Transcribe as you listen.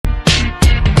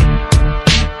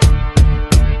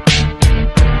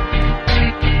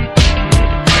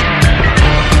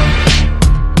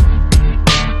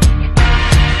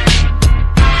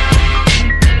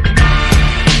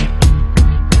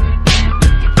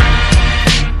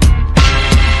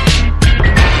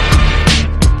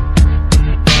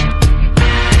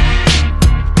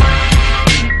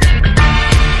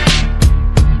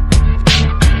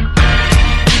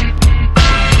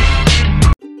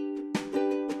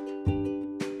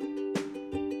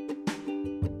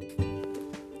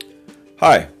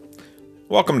Hi,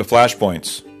 welcome to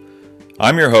Flashpoints.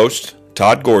 I'm your host,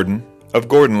 Todd Gordon of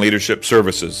Gordon Leadership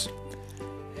Services.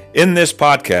 In this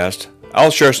podcast,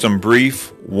 I'll share some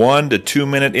brief 1 to 2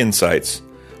 minute insights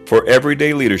for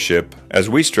everyday leadership as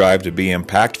we strive to be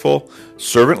impactful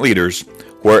servant leaders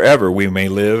wherever we may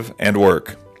live and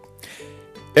work.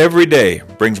 Every day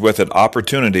brings with it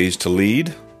opportunities to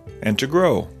lead and to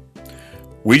grow.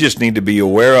 We just need to be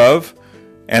aware of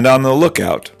and on the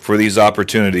lookout for these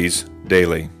opportunities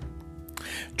daily.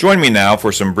 Join me now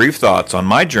for some brief thoughts on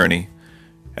my journey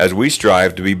as we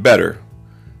strive to be better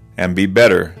and be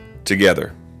better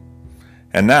together.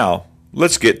 And now,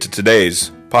 let's get to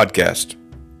today's podcast.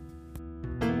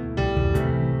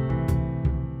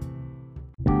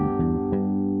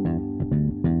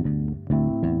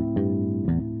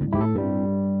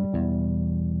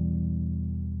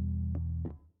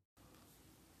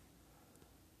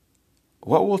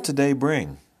 What will today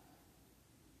bring?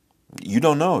 You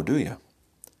don't know, do you?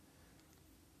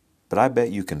 But I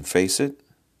bet you can face it,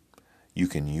 you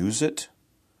can use it,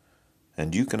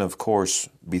 and you can, of course,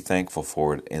 be thankful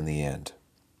for it in the end.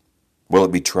 Will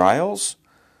it be trials?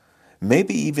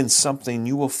 Maybe even something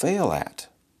you will fail at.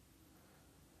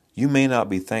 You may not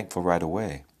be thankful right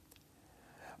away,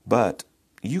 but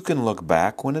you can look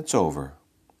back when it's over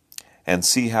and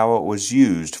see how it was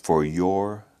used for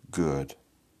your good.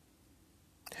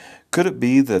 Could it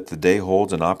be that the day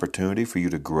holds an opportunity for you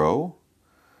to grow,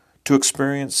 to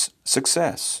experience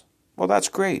success? Well, that's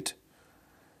great.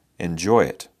 Enjoy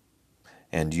it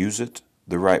and use it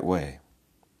the right way.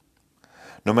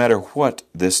 No matter what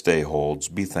this day holds,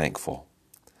 be thankful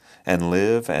and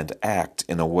live and act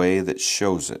in a way that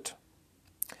shows it.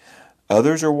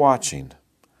 Others are watching,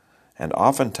 and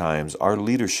oftentimes our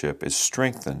leadership is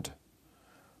strengthened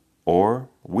or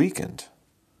weakened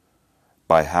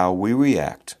by how we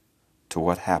react to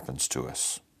what happens to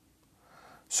us.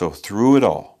 So through it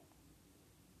all,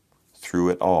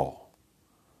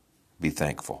 be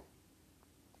thankful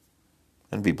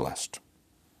and be blessed.